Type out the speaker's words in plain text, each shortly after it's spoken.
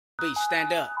Beach,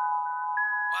 stand up.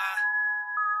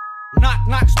 Knock,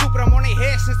 knock, stupid, I'm on their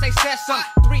head since they said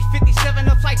something. 357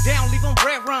 upside down, leave them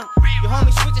bread run. Your homie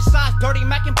switching sides, dirty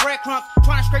mac and breadcrumbs.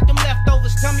 Trying to scrape them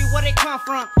leftovers, tell me where they come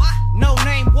from. No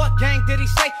name, what gang did he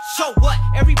say? So what?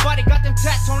 Everybody got them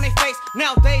tats on their face.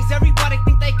 Nowadays, everybody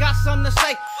think they got something to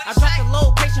say. I dropped the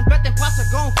location, bet them pots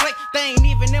are gon' flake. They ain't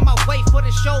even in my way for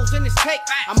the shows in this cake.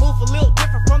 I move a little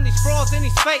different from these frauds and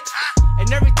these fakes.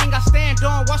 And everything I stand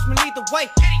on, watch me lead the way.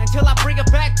 Until I bring it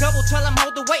back double, tell them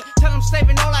hold the weight. Tell them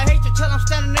saving all I hate you, tell them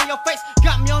standing in your face.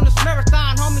 Got me on this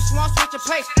marathon, homie, so I'm switching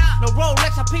pace. No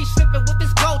Rolex, I peach slipping with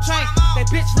this gold chain. They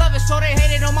bitch love it, so they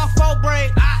hate it on my faux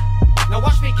braid. Now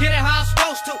watch me get it how I'm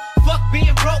supposed to. Fuck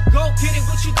being broke, go get it,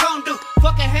 what you gon' do?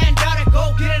 Fuck a hand out and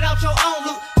go get it out your own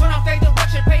loot. Turn off their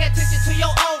direction, pay attention to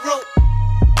your own route.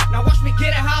 Now watch me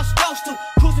get it how I'm supposed to.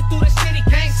 Cruising through the city,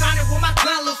 gang signing with my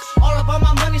gun loose. All about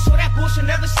my money, so that bullshit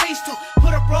never cease to.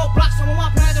 Put up roadblocks on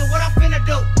my plans and what I'm finna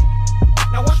do.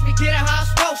 Now watch me get it how I'm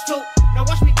supposed to. Now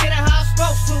watch me get it how I'm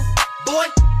supposed to,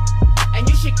 boy. And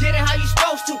you should get it how you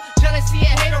supposed to. Jealousy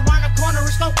and hate around the corner,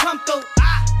 it's gon' come through.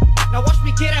 Now watch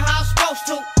me get it how I'm supposed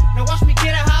to. Now watch me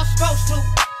get it how I'm supposed to,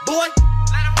 boy.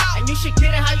 And you should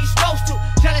get it how you supposed to.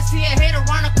 Jealousy and hate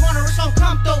around the corner, it's gon'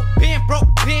 come through. Being broke,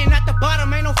 being at the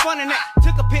bottom, ain't no fun in that.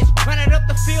 Took a pitch, ran it up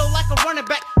the field like a running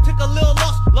back.